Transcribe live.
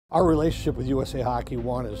Our relationship with USA Hockey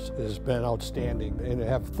has been outstanding, and to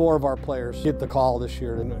have 4 of our players get the call this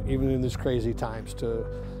year, and even in these crazy times, to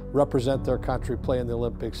represent their country, play in the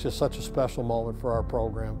Olympics, just such a special moment for our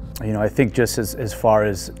program. You know, I think just as far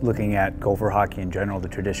as looking at Gopher hockey in general, the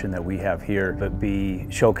tradition that we have here, but be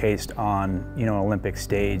showcased on, you know, an Olympic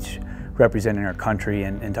stage, representing our country,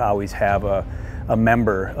 and to always have a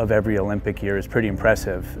member of every Olympic year is pretty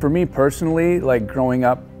impressive. For me personally, like growing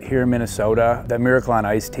up here in Minnesota, that Miracle on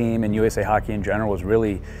Ice team and USA Hockey in general was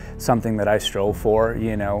really something that I strove for,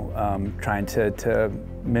 you know, trying to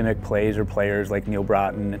mimic plays or players like Neil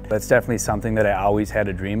Broughton. That's definitely something that I always had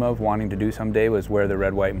a dream of wanting to do someday, was wear the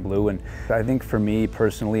red, white, and blue. And I think for me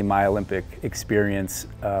personally, my Olympic experience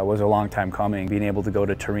was a long time coming. Being able to go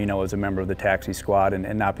to Torino as a member of the taxi squad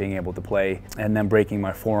and not being able to play, and then breaking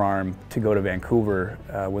my forearm to go to Vancouver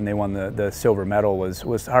when they won the silver medal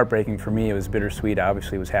was heartbreaking for me. It was bittersweet.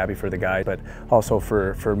 Obviously, was happy for the guys, but also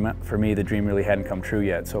for me, the dream really hadn't come true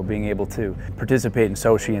yet. So being able to participate in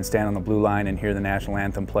Sochi and stand on the blue line and hear the national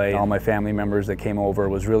anthem play, all my family members that came over,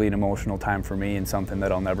 was really an emotional time for me and something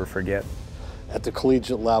that I'll never forget. At the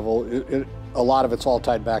collegiate level, a lot of it's all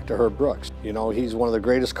tied back to Herb Brooks. You know, he's one of the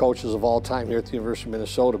greatest coaches of all time here at the University of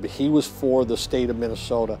Minnesota, but he was for the state of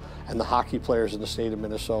Minnesota and the hockey players in the state of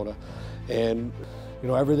Minnesota. And, you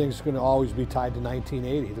know, everything's going to always be tied to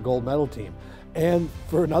 1980, the gold medal team. And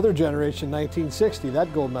for another generation, 1960,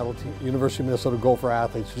 that gold medal team, University of Minnesota Gopher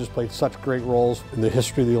athletes who just played such great roles in the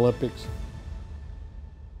history of the Olympics.